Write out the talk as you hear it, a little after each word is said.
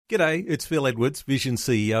G'day, it's Phil Edwards, Vision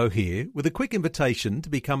CEO here, with a quick invitation to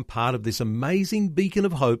become part of this amazing beacon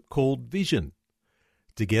of hope called Vision.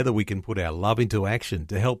 Together we can put our love into action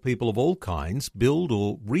to help people of all kinds build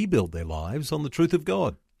or rebuild their lives on the truth of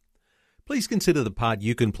God. Please consider the part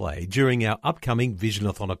you can play during our upcoming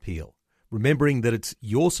Visionathon appeal, remembering that it's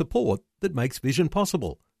your support that makes Vision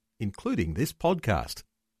possible, including this podcast.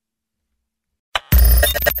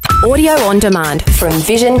 Audio on demand from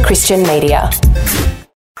Vision Christian Media.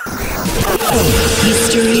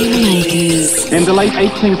 History Makers. In the late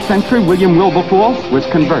 18th century, William Wilberforce was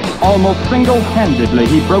converted. Almost single-handedly,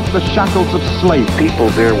 he broke the shackles of slavery. People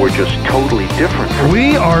there were just totally different.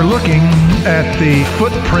 We are looking at the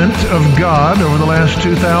footprint of God over the last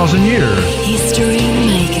 2,000 years. History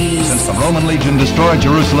Makers. Since the Roman legion destroyed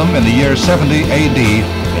Jerusalem in the year 70 AD,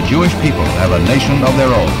 the Jewish people have a nation of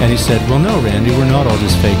their own. And he said, well, no, Randy, we're not all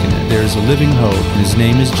just faking it. There's a living hope, and his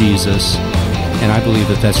name is Jesus. And I believe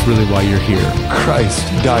that that's really why you're here. Christ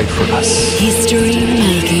died for us. History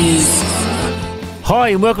Makers. Hi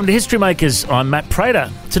and welcome to History Makers. I'm Matt Prater.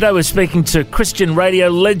 Today we're speaking to Christian radio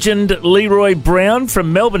legend Leroy Brown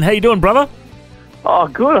from Melbourne. How you doing, brother? Oh,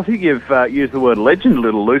 good. I think you've used the word legend a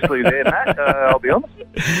little loosely there, Matt. I'll be honest.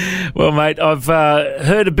 Well, mate, I've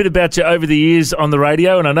heard a bit about you over the years on the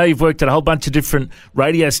radio, and I know you've worked at a whole bunch of different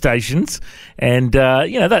radio stations, and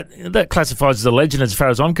that classifies as a legend as far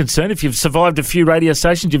as I'm concerned. If you've survived a few radio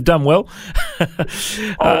stations, you've done well.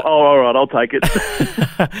 All right, I'll take it.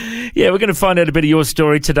 Yeah, we're going to find out a bit of your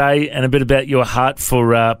story today and a bit about your heart for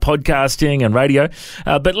podcasting and radio.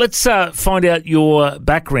 But let's find out your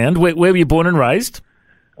background. Where were you born and raised?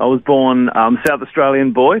 I was born South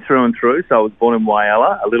Australian boy through and through, so I was born in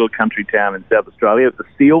Whyalla, a little country town in South Australia. It's a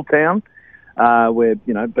seal town where,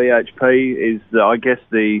 BHP is, I guess,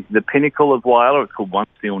 the pinnacle of Whyalla. It's called One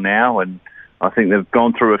Seal now, and I think they've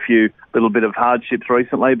gone through a few little bit of hardships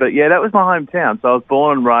recently. But, yeah, that was my hometown, so I was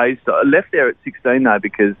born and raised. I left there at 16, though,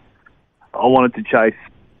 because I wanted to chase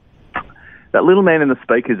that little man in the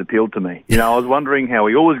speakers appealed to me. I was wondering how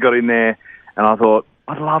he always got in there, and I thought,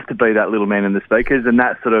 I'd love to be that little man in the speakers, and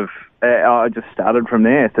that sort of, I just started from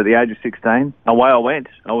there. So at the age of 16, away I went.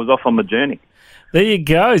 I was off on my journey. There you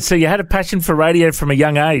go. So you had a passion for radio from a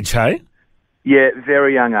young age, hey? Yeah,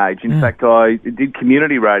 very young age. In fact, I did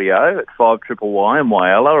community radio at 5YYY in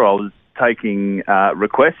Whyalla. I was taking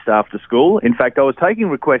requests after school. In fact, I was taking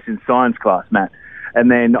requests in science class, Matt,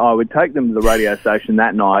 and then I would take them to the radio station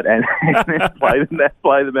that night and play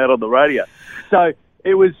them out on the radio. So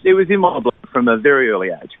it was in my blood from a very early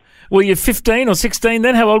age. Were you 15 or 16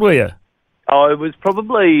 then? How old were you? Oh, it was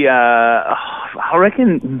probably, I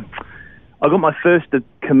reckon, I got my first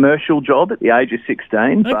commercial job at the age of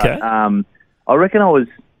 16. Okay. But I reckon I was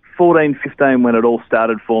 14, 15 when it all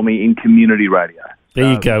started for me in community radio.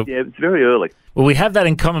 There you go. Yeah, it's very early. Well, we have that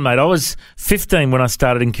in common, mate. I was 15 when I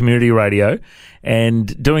started in community radio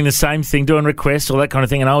and doing the same thing, doing requests, all that kind of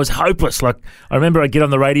thing, and I was hopeless. Like, I remember I'd get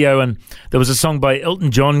on the radio and there was a song by Elton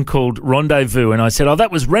John called Rendezvous, and I said, oh,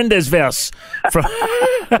 that was Rendezvous,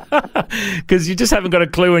 because you just haven't got a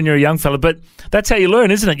clue when you're a young fella. But that's how you learn,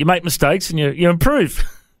 isn't it? You make mistakes and you improve.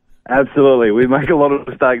 Absolutely. We make a lot of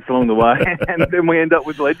mistakes along the way, and then we end up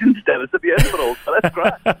with legend status at the end of it all, so that's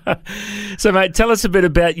great. So, mate, tell us a bit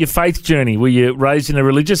about your faith journey. Were you raised in a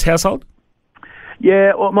religious household?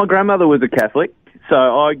 Yeah, well, my grandmother was a Catholic, so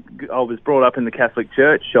I was brought up in the Catholic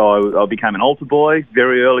Church. I became an altar boy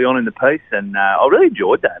very early on in the piece, and I really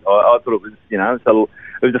enjoyed that. I thought it was, it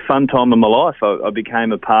was a fun time of my life. I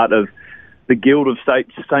became a part of the Guild of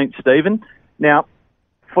St. Stephen. Now,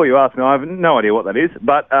 before you ask me, I have no idea what that is,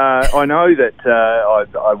 but I know that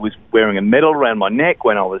I was wearing a medal around my neck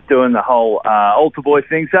when I was doing the whole altar boy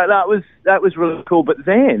thing. So that was really cool. But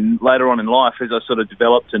then later on in life, as I sort of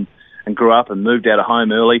developed and grew up and moved out of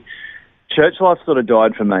home early, church life sort of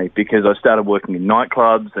died for me because I started working in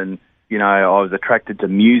nightclubs and, I was attracted to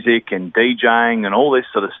music and DJing and all this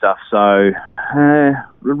sort of stuff. So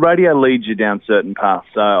radio leads you down certain paths.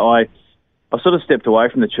 So I sort of stepped away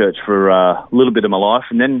from the church for a little bit of my life,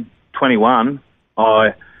 and then 21,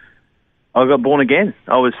 I got born again.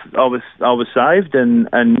 I was saved, and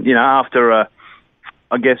after a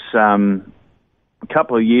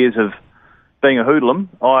couple of years of being a hoodlum,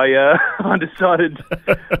 I decided,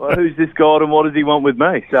 well, who's this God and what does he want with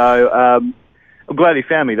me? So I'm glad he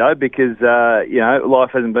found me though, because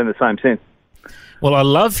life hasn't been the same since. Well, I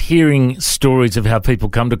love hearing stories of how people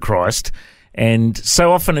come to Christ. And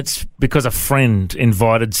so often it's because a friend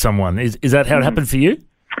invited someone. Is that how it happened for you?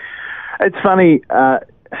 It's funny.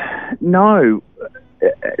 No.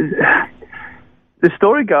 The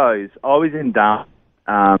story goes, I was in Darwin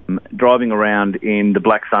driving around in the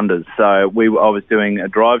Black Thunders. So I was doing a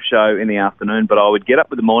drive show in the afternoon, but I would get up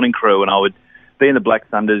with the morning crew and I would be in the Black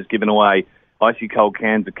Thunders giving away icy cold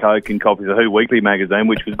cans of Coke and copies of Who Weekly magazine,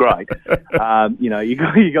 which was great.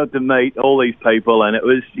 You got to meet all these people, and it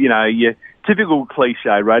was, your typical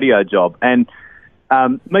cliche radio job. And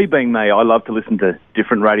me being me, I love to listen to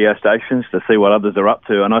different radio stations to see what others are up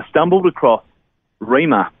to. And I stumbled across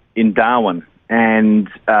Rima in Darwin, and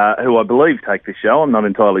who I believe take this show. I'm not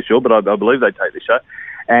entirely sure, but I believe they take this show.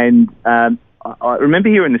 And I remember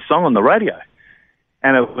hearing this song on the radio,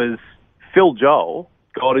 and it was Phil Joel,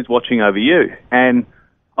 God is Watching Over You. And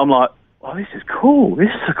I'm like, oh, this is cool. This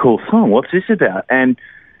is a cool song. What's this about? And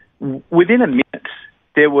within a minute,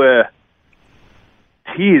 there were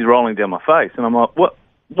tears rolling down my face. And I'm like, what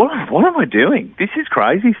am I doing? This is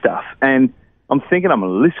crazy stuff. And I'm thinking, I'm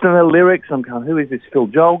listening to the lyrics. I'm going, who is this Phil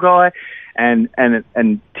Joel guy? And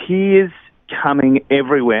tears coming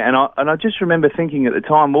everywhere. And I just remember thinking at the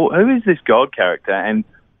time, well, who is this God character and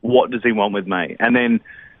what does he want with me? And then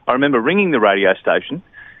I remember ringing the radio station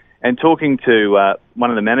and talking to one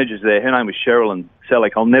of the managers there. Her name was Sherilyn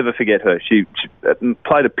Selleck. I'll never forget her. She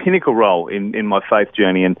played a pinnacle role in my faith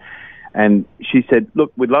journey. And she said,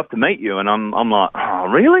 look, we'd love to meet you. And I'm like, oh,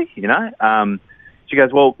 really? She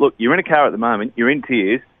goes, well, look, you're in a car at the moment. You're in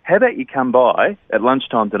tears. How about you come by at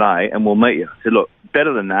lunchtime today and we'll meet you? I said, look,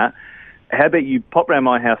 better than that. How about you pop round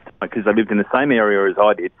my house tonight, because they lived in the same area as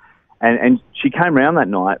I did. And she came round that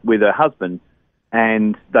night with her husband,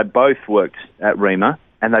 and they both worked at Rima,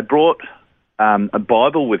 and they brought a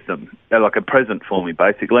Bible with them, like a present for me,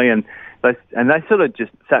 basically. And they sort of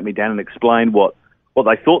just sat me down and explained what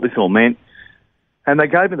they thought this all meant. And they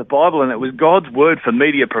gave me the Bible, and it was God's word for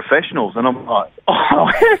media professionals. And I'm like, oh,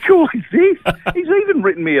 how cool is this? He's even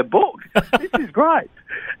written me a book. This is great.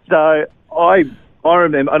 So I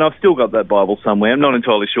remember, and I've still got that Bible somewhere. I'm not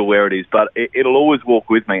entirely sure where it is, but it'll always walk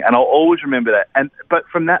with me, and I'll always remember that. But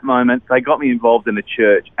from that moment, they got me involved in the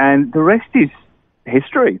church, and the rest is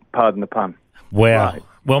history, pardon the pun. Wow. Right.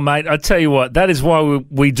 Well, mate, I tell you what, that is why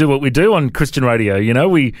we do what we do on Christian radio.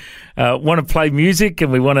 We want to play music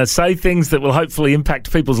and we want to say things that will hopefully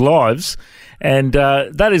impact people's lives. And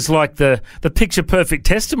that is like the picture-perfect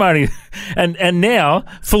testimony. And now,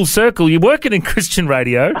 full circle, you're working in Christian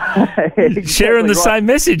radio, exactly, sharing the same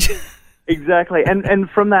message. Exactly. And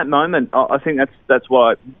from that moment, I think that's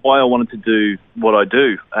why I wanted to do what I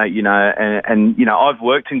do, and I've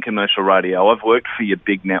worked in commercial radio. I've worked for your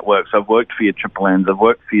big networks. I've worked for your Triple N's. I've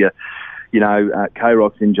worked for your,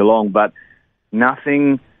 K-Rocks in Geelong, but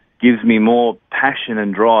nothing gives me more passion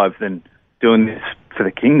and drive than doing this for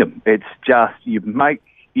the kingdom. It's just, you play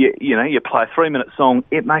a 3-minute song,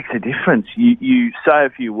 it makes a difference. You say a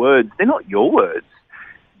few words, they're not your words.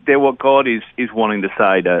 They're what God is wanting to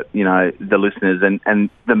say to, the listeners, and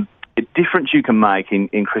the difference you can make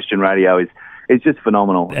in Christian radio is just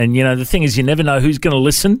phenomenal. And, the thing is, you never know who's going to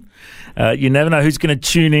listen. You never know who's going to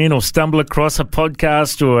tune in or stumble across a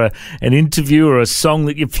podcast or an interview or a song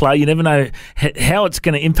that you play. You never know how it's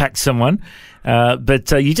going to impact someone.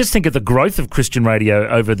 But you just think of the growth of Christian radio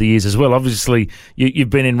over the years as well. Obviously, you've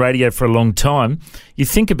been in radio for a long time. You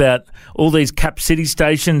think about all these cap city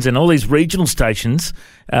stations and all these regional stations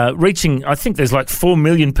reaching, I think there's like 4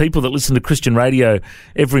 million people that listen to Christian radio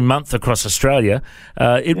every month across Australia.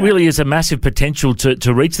 It really is a massive potential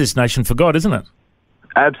to reach this nation for God, isn't it?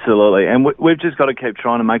 Absolutely. And we've just got to keep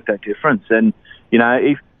trying to make that difference. And,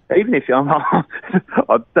 even if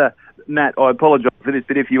Matt, I apologise for this,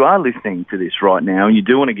 but if you are listening to this right now and you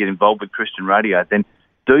do want to get involved with Christian radio, then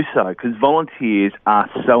do so, because volunteers are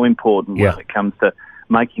so important when it comes to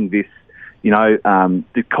making this,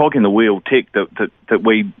 the cog in the wheel tick that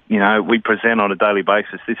we present on a daily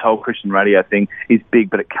basis. This whole Christian radio thing is big,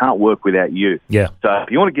 but it can't work without you. Yeah. So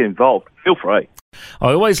if you want to get involved, feel free.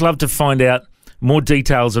 I always love to find out more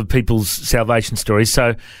details of people's salvation stories.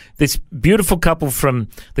 So this beautiful couple from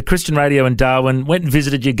the Christian radio in Darwin went and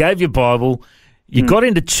visited you, gave you a Bible, you got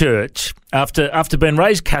into church after being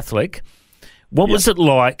raised Catholic. What was it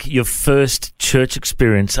like, your first church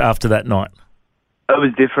experience after that night? It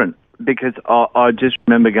was different, because I just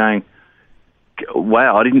remember going,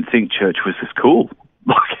 wow, I didn't think church was this cool.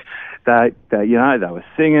 Like, they were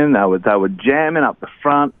singing, they were jamming up the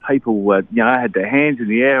front, people were, had their hands in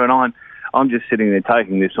the air, and I'm just sitting there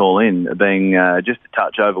taking this all in, being just a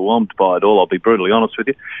touch overwhelmed by it all, I'll be brutally honest with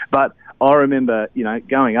you. But I remember,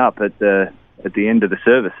 going up at the end of the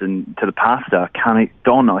service and to the pastor,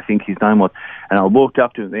 Don, I think his name was, and I walked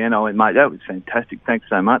up to him at the end, I went, mate, that was fantastic, thanks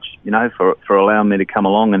so much, for allowing me to come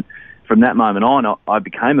along. And from that moment on, I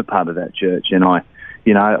became a part of that church, and I'm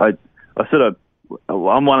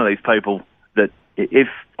one of these people that, if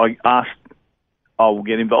I asked, I will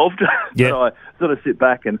get involved. Yeah. So I sort of sit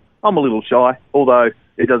back, and I'm a little shy, although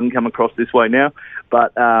it doesn't come across this way now.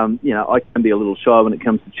 But, I can be a little shy when it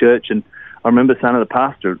comes to church. And I remember saying to the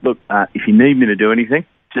pastor, look, if you need me to do anything,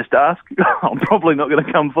 just ask. I'm probably not going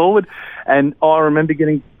to come forward. And I remember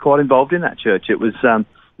getting quite involved in that church. It was, it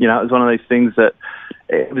was one of these things that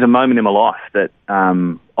it was a moment in my life that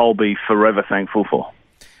I'll be forever thankful for.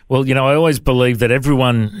 Well, I always believe that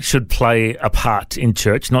everyone should play a part in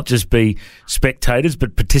church, not just be spectators,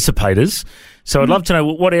 but participators. So I'd love to know,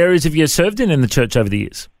 what areas have you served in the church over the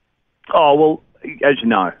years? Oh, well, as you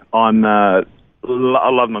know, I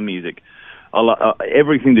love my music. I love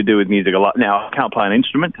everything to do with music. Now, I can't play an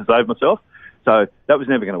instrument to save myself, so that was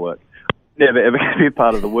never going to work. Never, ever going to be a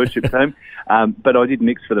part of the worship team. But I did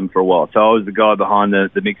mix for them for a while. So I was the guy behind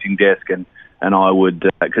the mixing desk, and I would,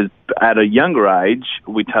 because at a younger age,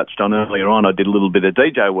 we touched on earlier on, I did a little bit of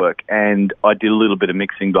DJ work, and I did a little bit of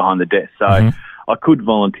mixing behind the desk. So I could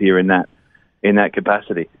volunteer in that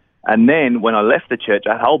capacity. And then when I left the church,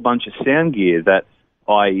 I had a whole bunch of sound gear that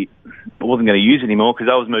I wasn't going to use anymore because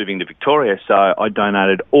I was moving to Victoria, so I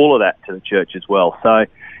donated all of that to the church as well. So,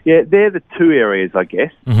 yeah, they're the two areas, I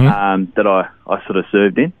guess, that I sort of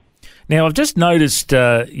served in. Now, I've just noticed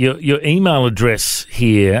your email address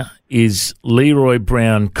here is Leroy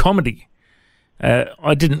Brown Comedy.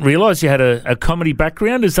 I didn't realise you had a comedy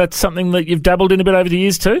background. Is that something that you've dabbled in a bit over the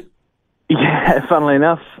years too? Yeah, funnily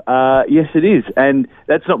enough, yes, it is. And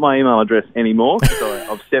that's not my email address anymore because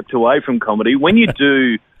I've stepped away from comedy. When you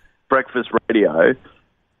do breakfast radio,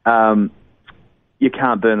 you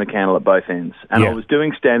can't burn the candle at both ends. And I was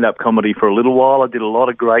doing stand-up comedy for a little while. I did a lot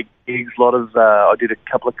of great gigs, I did a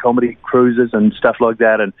couple of comedy cruises and stuff like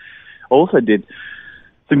that, and also did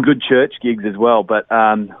some good church gigs as well. But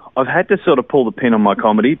I've had to sort of pull the pin on my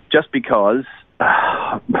comedy just because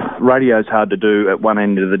radio's hard to do at one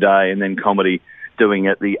end of the day and then comedy doing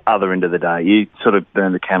it the other end of the day. You sort of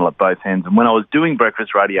burn the candle at both ends. And when I was doing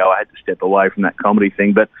breakfast radio, I had to step away from that comedy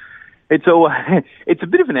thing. But it's a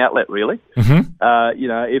bit of an outlet, really.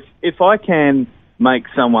 If I can make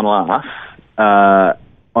someone laugh and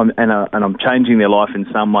I'm changing their life in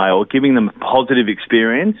some way or giving them a positive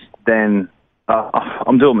experience, then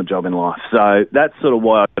I'm doing my job in life. So that's sort of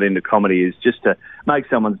why I got into comedy, is just to make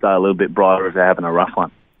someone's day a little bit brighter if they're having a rough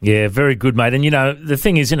one. Yeah, very good, mate. And, the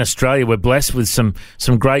thing is, in Australia, we're blessed with some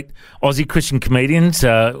great Aussie Christian comedians.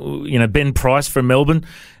 Ben Price from Melbourne,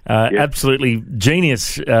 absolutely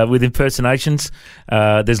genius with impersonations.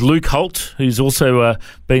 There's Luke Holt, who's also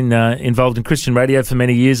been involved in Christian radio for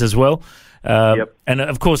many years as well. And,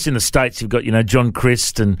 of course, in the States, you've got, John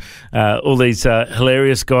Christ and all these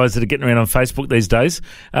hilarious guys that are getting around on Facebook these days.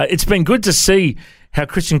 It's been good to see how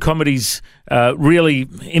Christian comedy's really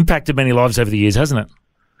impacted many lives over the years, hasn't it?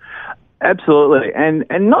 Absolutely, and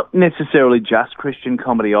not necessarily just Christian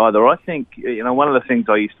comedy either. I think, one of the things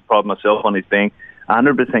I used to pride myself on is being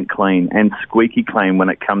 100% clean and squeaky clean when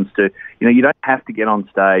it comes to, you don't have to get on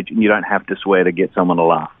stage and you don't have to swear to get someone to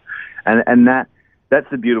laugh. And that's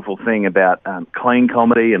the beautiful thing about clean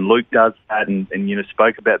comedy, and Luke does that, and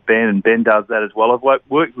spoke about Ben, and Ben does that as well. I've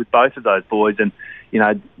worked with both of those boys, and,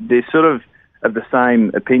 they're sort of the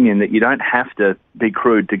same opinion that you don't have to be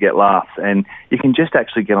crude to get laughs, and you can just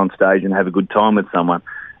actually get on stage and have a good time with someone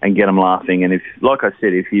and get them laughing. And if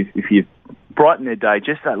you brighten their day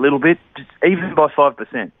just that little bit, just even by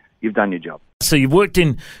 5%, you've done your job. So you've worked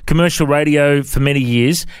in commercial radio for many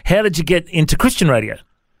years. How did you get into Christian radio?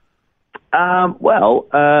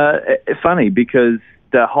 Funny, because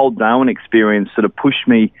the whole Darwin experience sort of pushed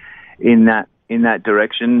me in that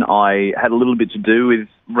direction. I had a little bit to do with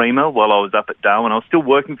Rima while I was up at Darwin. I was still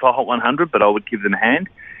working for Hot 100, but I would give them a hand.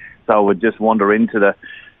 So I would just wander into the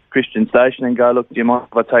Christian station and go, look, do you mind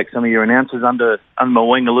if I take some of your announcers under my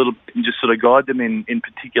wing a little bit and just sort of guide them in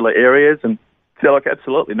particular areas? And they're like,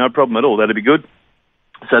 absolutely, no problem at all. That'd be good.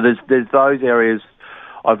 So there's those areas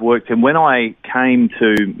I've worked in. When I came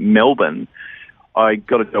to Melbourne, I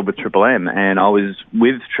got a job with Triple M, and I was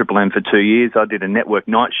with Triple M for 2 years. I did a network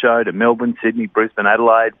night show to Melbourne, Sydney, Brisbane,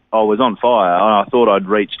 Adelaide. I was on fire, and I thought I'd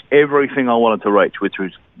reached everything I wanted to reach, which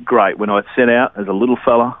was great. When I set out as a little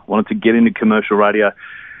fella, wanted to get into commercial radio,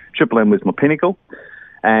 Triple M was my pinnacle,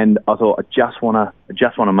 and I thought I just want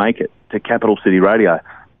to make it to Capital City Radio.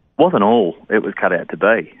 Wasn't all it was cut out to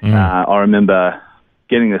be. I remember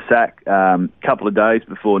getting the sack a couple of days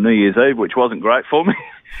before New Year's Eve, which wasn't great for me.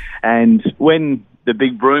 And when the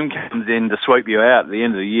big broom comes in to sweep you out at the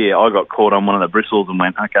end of the year, I got caught on one of the bristles and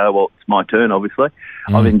went, okay, well, it's my turn, obviously.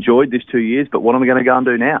 I've enjoyed this 2 years, but what am I going to go and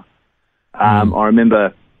do now? I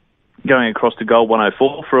remember going across to Gold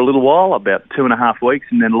 104 for a little while, about 2.5 weeks,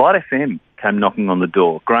 and then Light FM came knocking on the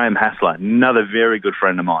door. Graham Hassler, another very good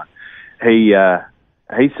friend of mine. He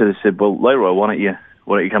sort of said, "Well, Leroy, why don't you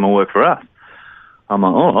come and work for us?" I'm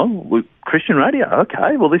like, Christian radio,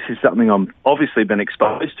 okay. Well, this is something I've obviously been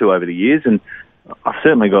exposed to over the years, and I've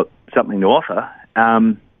certainly got something to offer.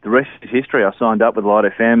 The rest is history. I signed up with Light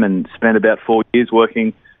FM and spent about 4 years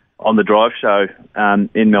working on the Drive show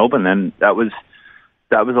in Melbourne, and that was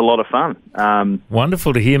a lot of fun.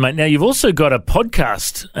 Wonderful to hear, mate. Now, you've also got a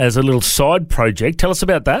podcast as a little side project. Tell us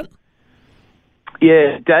about that.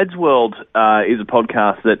 Yeah, Dad's World is a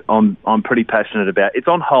podcast that I'm pretty passionate about. It's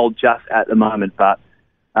on hold just at the moment, but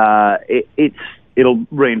it'll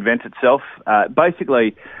reinvent itself.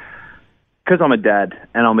 Basically, because I'm a dad,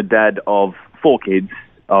 and I'm a dad of 4 kids.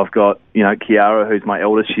 I've got, Kiara, who's my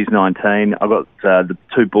eldest. She's 19. I've got the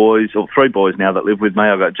 2 boys, or 3 boys now that live with me.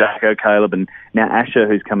 I've got Jacko, Caleb, and now Asher,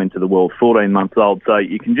 who's come into the world, 14 months old. So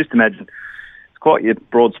you can just imagine it's quite a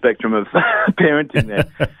broad spectrum of parenting there.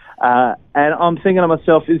 And I'm thinking to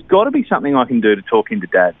myself, there's got to be something I can do to talk into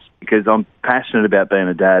dads, because I'm passionate about being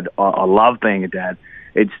a dad. I love being a dad.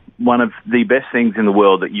 It's one of the best things in the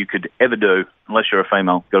world that you could ever do, unless you're a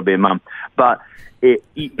female, got to be a mum. But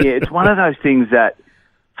it's one of those things that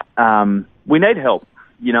we need help.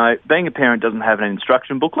 Being a parent doesn't have an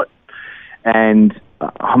instruction booklet, and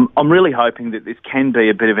I'm really hoping that this can be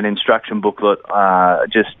a bit of an instruction booklet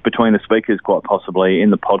just between the speakers, quite possibly,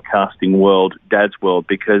 in the podcasting world, Dad's World,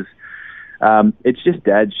 because it's just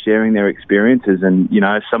dads sharing their experiences and,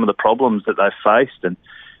 some of the problems that they've faced. And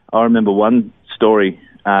I remember one story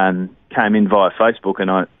came in via Facebook,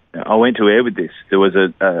 and I went to air with this. There was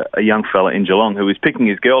a young fella in Geelong who was picking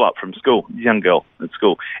his girl up from school, young girl at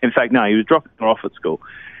school. In fact, no, he was dropping her off at school.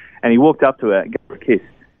 And he walked up to her and gave her a kiss.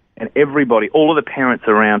 And everybody, all of the parents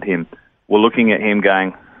around him were looking at him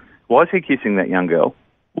going, why is he kissing that young girl?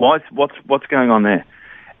 What's going on there?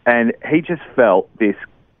 And he just felt this,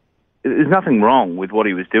 there's nothing wrong with what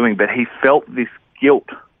he was doing, but he felt this guilt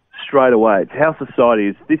straight away. It's how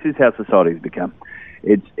this is how society has become.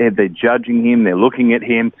 They're judging him, they're looking at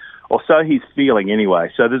him, or so he's feeling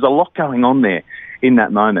anyway. So there's a lot going on there in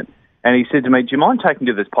that moment. And he said to me, do you mind taking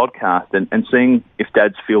to this podcast and seeing if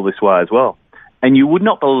dads feel this way as well? And you would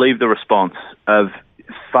not believe the response of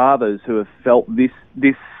fathers who have felt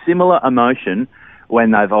this similar emotion when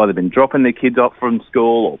they've either been dropping their kids off from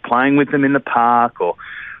school or playing with them in the park or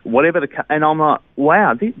whatever. And I'm like,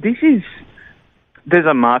 wow, there's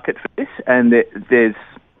a market for this, and there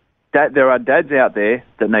are dads out there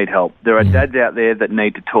that need help. There are dads out there that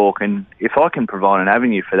need to talk, and if I can provide an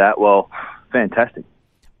avenue for that, well, fantastic.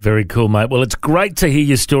 Very cool, mate. Well, it's great to hear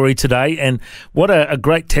your story today, and what a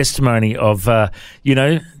great testimony of,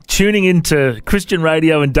 tuning into Christian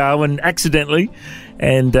radio in Darwin accidentally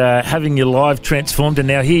and having your life transformed, and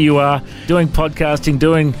now here you are doing podcasting,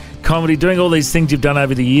 doing comedy, doing all these things you've done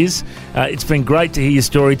over the years. It's been great to hear your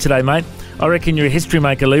story today, mate. I reckon you're a history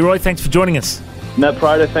maker, Leroy. Thanks for joining us. No,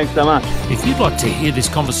 Prado, thanks so much. If you'd like to hear this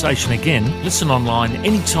conversation again, listen online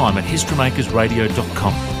anytime at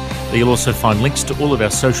historymakersradio.com. There you'll also find links to all of our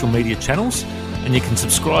social media channels, and you can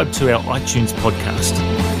subscribe to our iTunes podcast.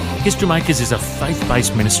 History Makers is a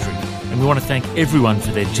faith-based ministry, and we want to thank everyone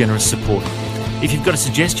for their generous support. If you've got a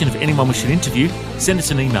suggestion of anyone we should interview, send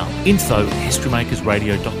us an email,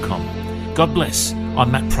 info@historymakersradio.com. God bless.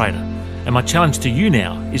 I'm Matt Prater, and my challenge to you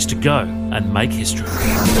now is to go and make history.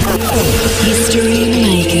 History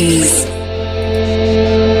Makers.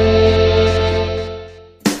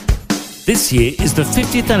 This year is the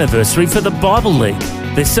 50th anniversary for the Bible League.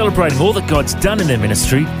 They're celebrating all that God's done in their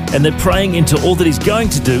ministry, and they're praying into all that He's going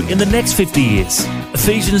to do in the next 50 years.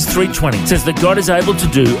 Ephesians 3:20 says that God is able to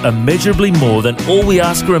do immeasurably more than all we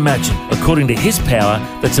ask or imagine, according to His power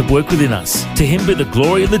that's at work within us. To Him be the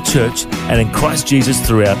glory in the church and in Christ Jesus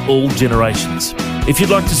throughout all generations. If you'd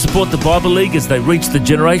like to support the Bible League as they reach the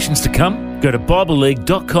generations to come, go to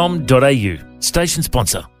bibleleague.com.au. Station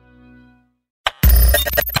sponsor.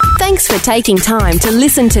 Thanks for taking time to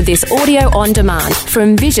listen to this audio on demand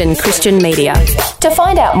from Vision Christian Media. To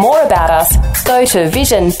find out more about us, go to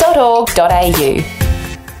vision.org.au.